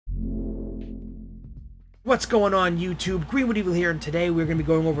What's going on, YouTube? Greenwood Evil here, and today we're going to be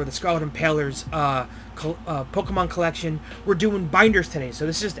going over the Scarlet Impaler's Pokemon collection. We're doing binders today, so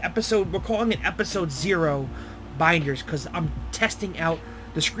this is episode, we're calling it episode 0 binders, because I'm testing out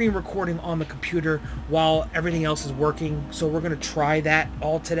the screen recording on the computer while everything else is working. So we're going to try that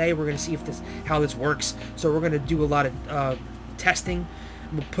all today. We're going to see if how this works. So we're going to do a lot of testing.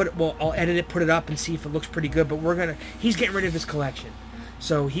 I'll edit it, put it up, and see if it looks pretty good. But he's getting rid of his collection,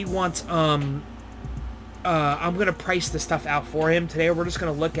 so he wants I'm going to price the stuff out for him. Today we're just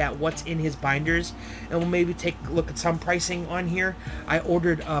going to look at what's in his binders, and we'll maybe take a look at some pricing on here. I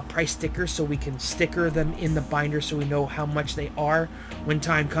ordered price stickers so we can sticker them in the binder so we know how much they are when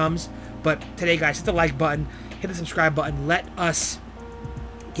time comes. But today, guys, hit the like button, hit the subscribe button. Let us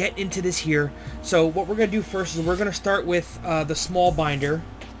get into this here. So what we're going to do first is we're going to start with the small binder.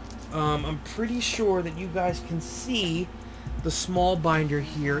 I'm pretty sure that you guys can see the small binder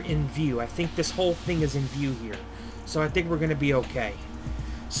here in view. I think this whole thing is in view here, so I think we're going to be okay.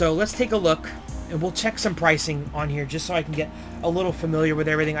 So let's take a look, and we'll check some pricing on here just so I can get a little familiar with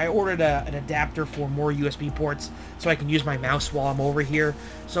everything. I ordered an adapter for more USB ports so I can use my mouse while I'm over here.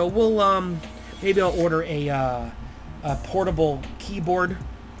 So we'll maybe I'll order a portable keyboard.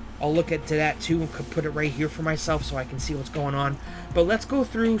 I'll look into that too and could put it right here for myself so I can see what's going on. But let's go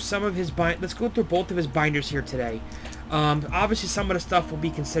through some of his let's go through both of his binders here today. Obviously, some of the stuff will be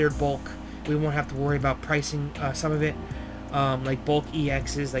considered bulk. We won't have to worry about pricing some of it, like bulk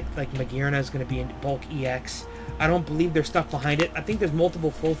EXs, like Magearna is going to be in bulk EX. I don't believe there's stuff behind it. I think there's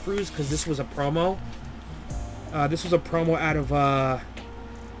multiple full-throughs because this was a promo. This was a promo out of,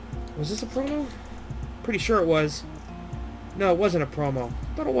 was this a promo? Pretty sure it was. No, it wasn't a promo.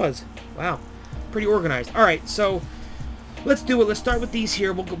 I thought it was. Wow. Pretty organized. Alright, so let's do it. Let's start with these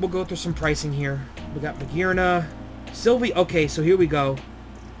here. We'll go through some pricing here. We got Magearna. Sylvie, okay, so here we go.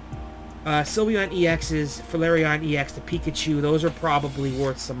 Sylveon EXs, Flareon EX, the Pikachu, those are probably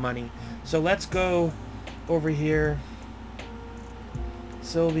worth some money. So let's go over here.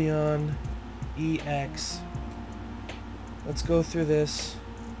 Sylveon EX. Let's go through this.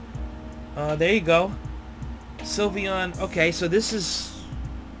 There you go. Sylveon, okay, so this is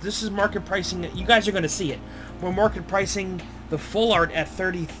market pricing. You guys are going to see it. We're market pricing the full art at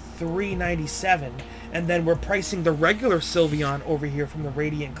 $33.97. And then we're pricing the regular Sylveon over here from the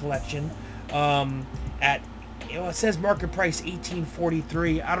Radiant collection at, it says market price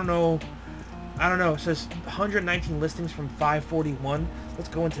 $18.43. I don't know. It says 119 listings from 541. Let's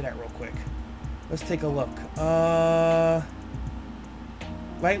go into that real quick. Let's take a look.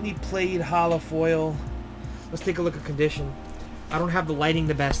 Lightly played hollow foil. Let's take a look at condition. I don't have the lighting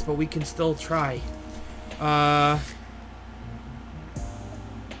the best, but we can still try.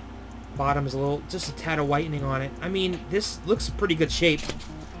 Bottom is just a tad of whitening on it. I mean, this looks pretty good shape.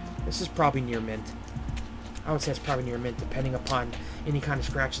 This is probably near mint. I would say it's probably near mint, depending upon any kind of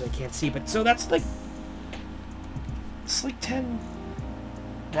scratches I can't see. But so that's like, it's like 10.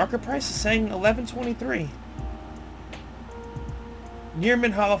 Market price is saying $11.23. Near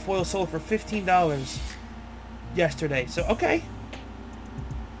mint hollow foil sold for $15 yesterday. So okay.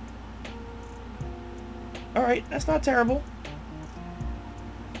 All right, that's not terrible.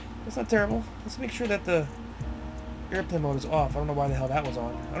 That's not terrible. Let's make sure that the airplane mode is off. I don't know why the hell that was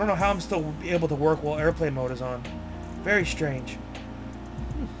on. I don't know how I'm still able to work while airplane mode is on. Very strange.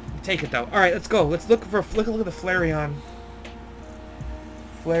 Take it though. All right, let's go. Let's look at the Flareon.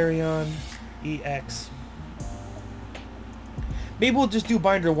 Flareon EX. Maybe we'll just do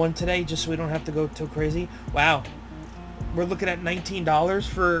binder 1 today, just so we don't have to go too crazy. Wow, we're looking at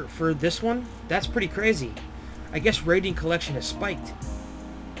 $19 for this one. That's pretty crazy. I guess Radiant collection has spiked.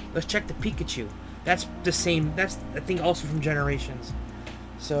 Let's check the Pikachu. That's the same. That's, I think, also from Generations.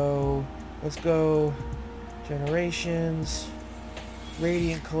 So let's go Generations,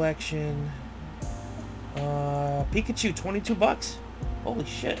 Radiant collection. Pikachu, $22. Holy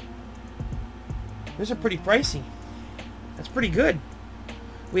shit. Those are pretty pricey. That's pretty good.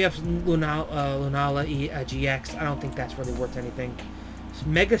 We have Lunala GX. I don't think that's really worth anything. It's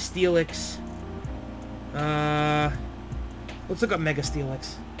Mega Steelix. Let's look up Mega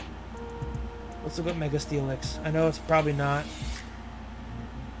Steelix. Let's look up Mega Steelix. I know it's probably not.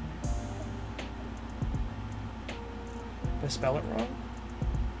 Did I spell it wrong?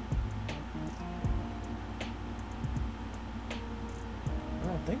 I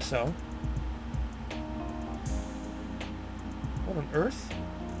don't think so. What on earth?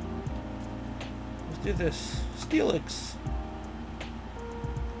 Let's do this. Steelix.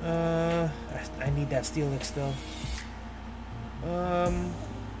 I need that Steelix still.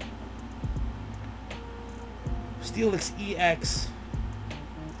 Steelix EX.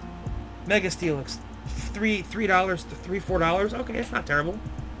 Mega Steelix. $3 to $4. Okay, it's not terrible.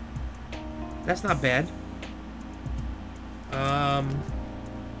 That's not bad.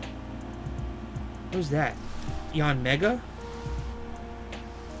 Who's that? Yon Mega?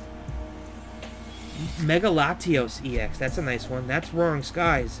 Mega Latios EX. That's a nice one. That's Roaring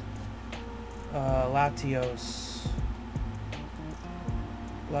Skies. Latios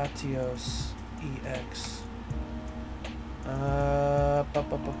EX.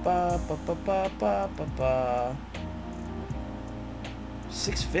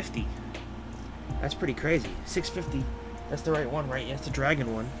 650. That's pretty crazy. 650. That's the right one, right? Yeah, it's the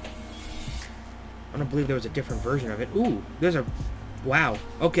dragon one. I don't believe there was a different version of it. Ooh, there's a... Wow.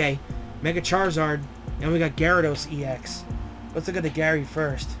 Okay. Mega Charizard. And we got Gyarados EX. Let's look at the Gary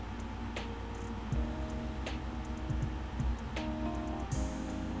first.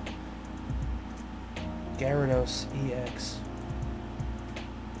 Gyarados EX.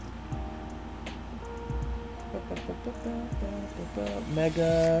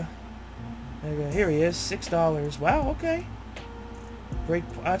 Mega. Here he is. $6. Wow, okay.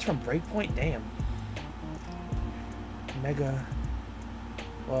 That's from Breakpoint? Damn. Mega.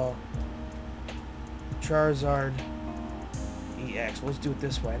 Well. Charizard EX. Let's do it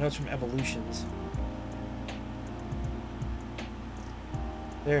this way. I know it's from Evolutions.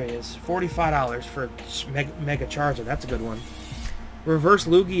 There he is. $45 for Mega Charizard. That's a good one. Reverse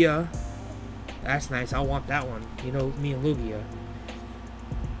Lugia. That's nice. I want that one. You know, me and Lugia.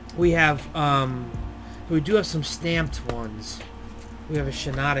 We have, we do have some stamped ones. We have a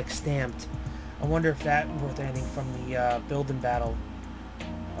Shiinotic stamped. I wonder if that's worth anything from the build and battle.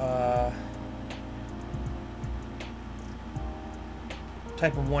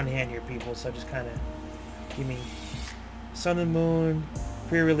 Type in one hand here, people, so just kind of give me Sun and Moon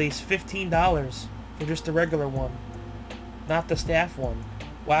pre-release. $15 for just the regular one, not the staff one.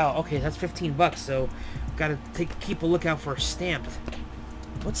 Wow, okay, that's $15, so gotta keep a lookout for stamped.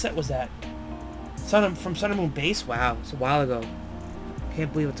 What set was that? From Sun and Moon base? Wow, it's a while ago.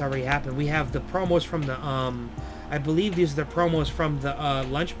 Can't believe it's already happened. We have the promos from the I believe these are the promos from the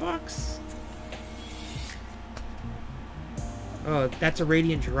lunchbox. Oh, that's a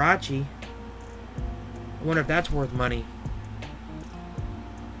Radiant Jirachi. I wonder if that's worth money.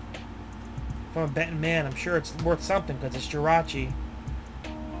 If I'm a betting man, I'm sure it's worth something because it's Jirachi.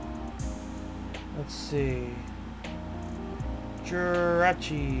 Let's see.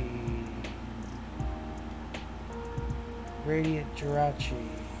 Jirachi. Radiant Jirachi.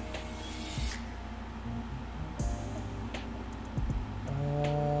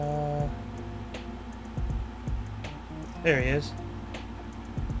 There he is.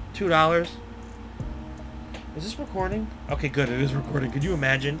 $2. Is this recording? Okay, good. It is recording. Could you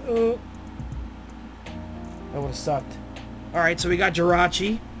imagine? Oh. That would have sucked. Alright, so we got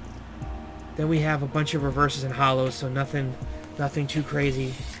Jirachi. Then we have a bunch of reverses and hollows, so nothing too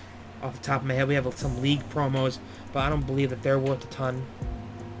crazy off the top of my head. We have some league promos, but I don't believe that they're worth a ton.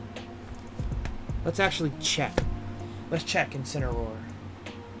 Let's actually check. Let's check Incineroar.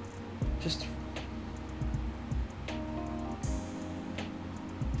 Just...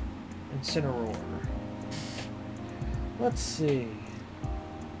 Incineroar. Let's see.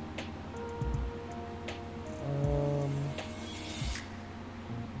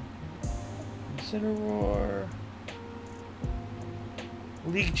 Incineroar.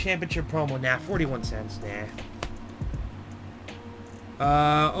 League Championship promo. Nah, 41 cents.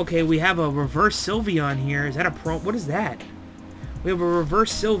 Nah. Okay, we have a reverse Sylveon here. Is that a pro? What is that? We have a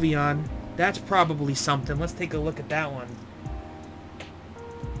reverse Sylveon. That's probably something. Let's take a look at that one.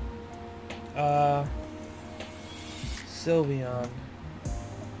 Sylveon.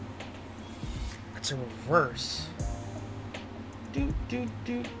 It's a reverse. Doot.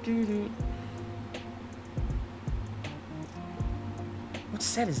 What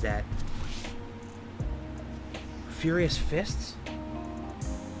set is that? Furious Fists?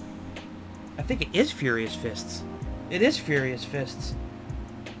 I think it is Furious Fists. It is Furious Fists.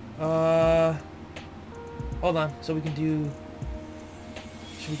 Hold on. So we can do...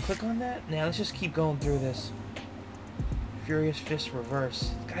 Should we click on that? Now let's just keep going through this. Furious Fists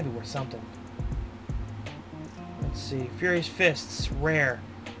reverse. It's gotta be worth something. Let's see. Furious Fists rare.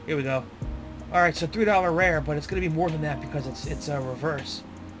 Here we go. Alright, so $3 rare, but it's gonna be more than that because it's a reverse.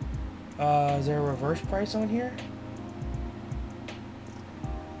 Is there a reverse price on here?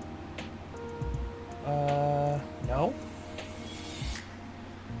 No.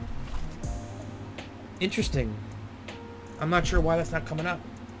 Interesting. I'm not sure why that's not coming up.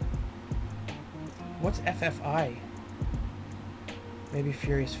 What's FFI? Maybe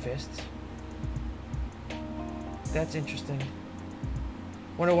Furious Fists? That's interesting.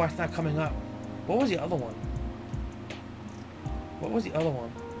 Wonder why it's not coming up. What was the other one? What was the other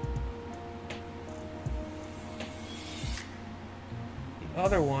one? The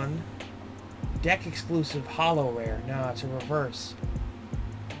other one, deck exclusive holo rare. No, it's a reverse.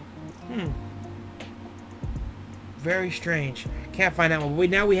 Very strange. Can't find that one.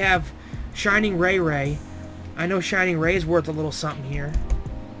 Now we have Shining Ray Ray. I know Shining Ray is worth a little something here.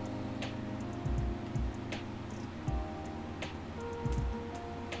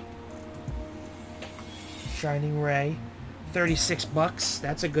 Shining Ray. 36 bucks.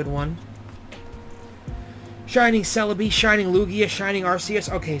 That's a good one. Shining Celebi, Shining Lugia, Shining Arceus.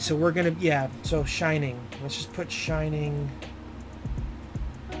 Okay, so we're gonna... Yeah, so Shining. Let's just put Shining...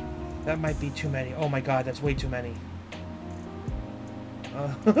 That might be too many. Oh my god, that's way too many.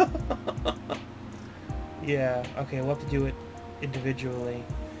 Yeah, okay, we'll have to do it individually.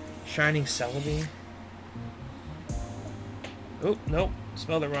 Shining Celebi. Oh, nope.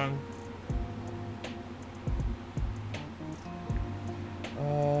 Spelled it wrong.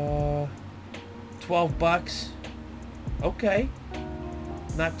 12 bucks. Okay.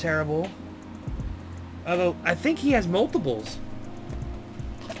 Not terrible. Although, I think he has multiples.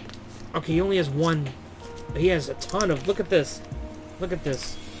 Okay, he only has one. He has a ton of... Look at this. Look at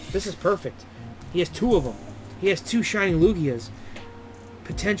this. This is perfect. He has two of them. He has two Shining Lugias.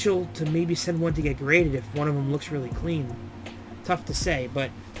 Potential to maybe send one to get graded if one of them looks really clean. Tough to say,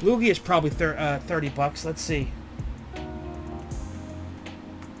 but Lugia is probably 30 bucks. Let's see.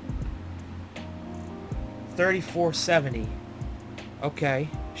 34.70. Okay.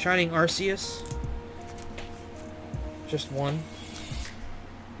 Shining Arceus. Just one.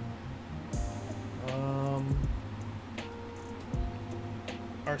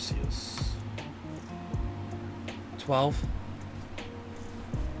 Arceus. 12.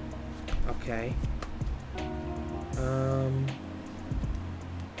 Okay.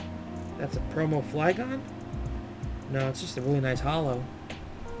 That's a promo Flygon? No, it's just a really nice holo.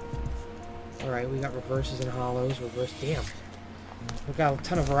 Alright, we got reverses and holos. Reverse. Damn. We've got a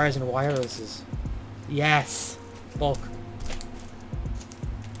ton of Verizon wirelesses. Yes! Bulk.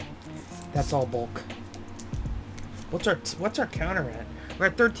 That's all bulk. What's our counter at? We're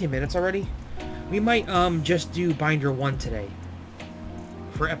at 13 minutes already. We might just do binder 1 today.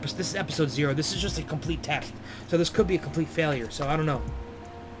 For this is episode 0. This is just a complete test. So this could be a complete failure. So I don't know.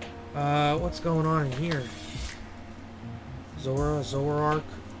 What's going on in here? Zoroark.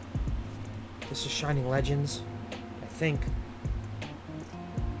 This is Shining Legends, I think.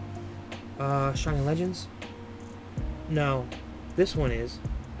 Shining Legends? No. This one is.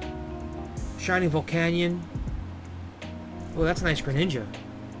 Shining Volcanion. Oh, that's a nice Greninja.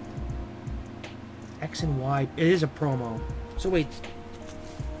 X and Y. It is a promo. So wait.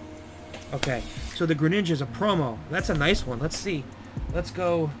 Okay. So the Greninja is a promo. That's a nice one. Let's see. Let's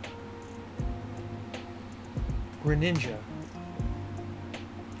go. Greninja.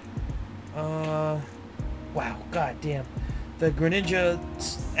 Wow. God damn. The Greninja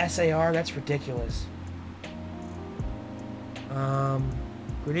SAR. That's ridiculous.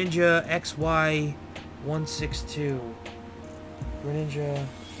 Greninja XY 162. Greninja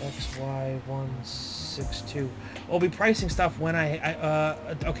XY 162. We'll be pricing stuff when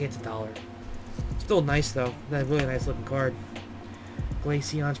okay, it's $1. Still nice though. That's a really nice looking card.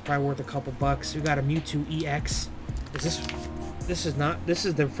 Glaceon's probably worth a couple bucks. We got a Mewtwo EX. This is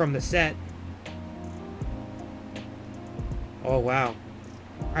from the set. Oh wow.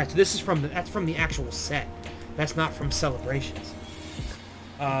 Alright, so this is that's from the actual set. That's not from Celebrations.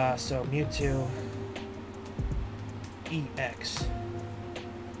 So Mewtwo EX,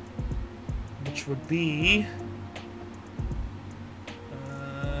 which would be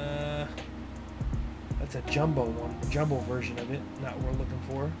that's a jumbo one, jumbo version of it. Not what we're looking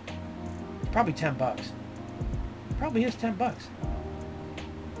for. It's probably 10 bucks. Probably is 10 bucks.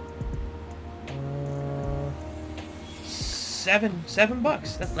 $7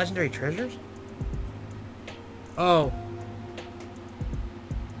 bucks. That's Legendary Treasures. Oh.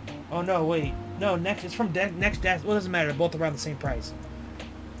 Oh no, wait. No, next it's from next dash. Well, it doesn't matter. They're both around the same price.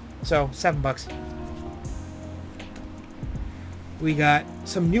 So $7 bucks. We got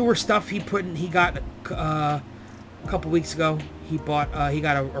some newer stuff he got a couple weeks ago. He bought. He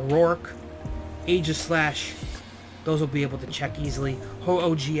got a Rourke, Aegis Slash. Those will be able to check easily.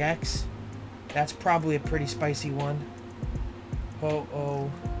 Ho-Oh GX. That's probably a pretty spicy one.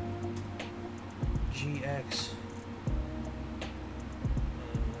 Ho-Oh GX.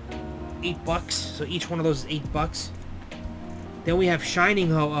 $8, so each one of those is $8. Then we have Shining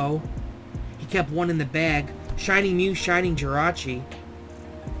Ho-Oh. He kept one in the bag. Shining Mew, Shining Jirachi.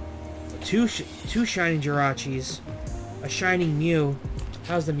 Two Shining Jirachis. A Shining Mew.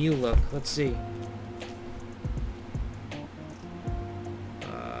 How's the Mew look? Let's see.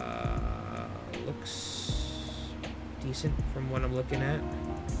 decent from what I'm looking at.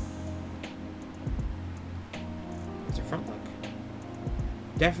 What's the front look?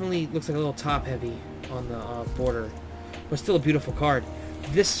 Definitely looks like a little top heavy on the border, but still a beautiful card.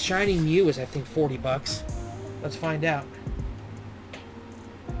 This Shining Mew is, I think, 40 bucks. Let's find out.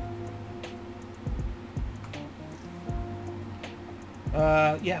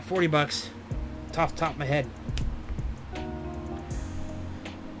 Yeah, 40 bucks. Off the top of my head.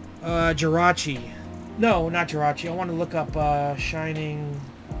 Jirachi. No, not Jirachi. I want to look up, Shining...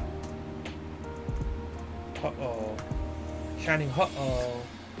 Uh-oh. Shining... Uh-oh.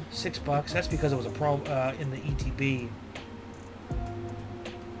 $6. That's because it was a pro, in the ETB.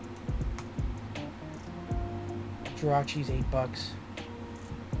 Jirachi's $8.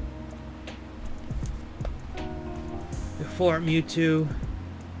 The Full Art Mewtwo.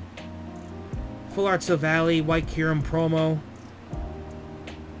 Full Art Silvally, White Kyurem promo.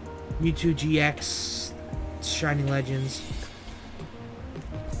 Mewtwo GX, Shining Legends.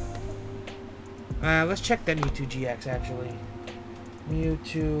 Let's check that Mewtwo GX, actually.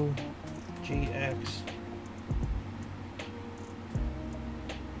 Mewtwo GX.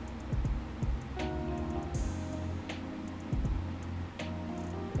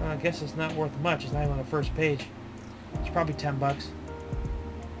 I guess it's not worth much. It's not even on the first page. It's probably 10 bucks.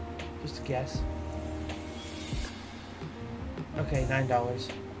 Just a guess. Okay,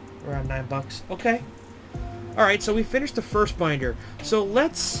 $9. Around 9 bucks. Okay. Alright, so we finished the first binder. So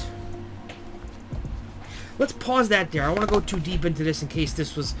let's pause that there. I don't want to go too deep into this in case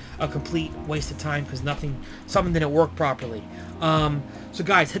this was a complete waste of time because something didn't work properly. So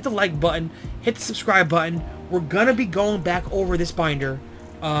guys, hit the like button, hit the subscribe button. We're gonna be going back over this binder.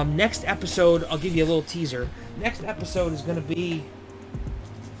 Next episode, I'll give you a little teaser. Next episode is gonna be,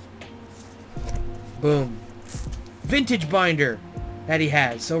 boom, vintage binder that he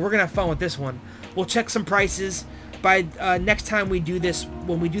has. So we're gonna have fun with this one. We'll check some prices. By next time we do this,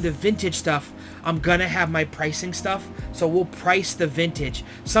 when we do the vintage stuff, I'm gonna have my pricing stuff, so we'll price the vintage.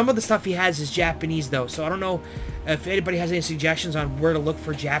 Some of the stuff he has is Japanese though, so I don't know if anybody has any suggestions on where to look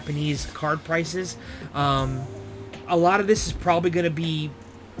for Japanese card prices. A lot of this is probably gonna be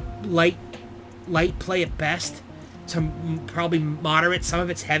light play at best, to probably moderate. Some of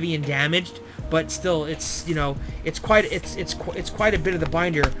it's heavy and damaged, but still, it's, you know, it's quite a bit of the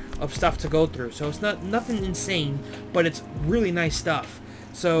binder of stuff to go through. So it's nothing insane, but it's really nice stuff.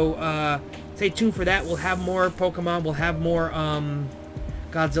 So stay tuned for that. We'll have more Pokemon. We'll have more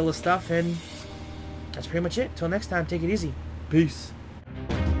Godzilla stuff, and that's pretty much it. Till next time, take it easy. Peace.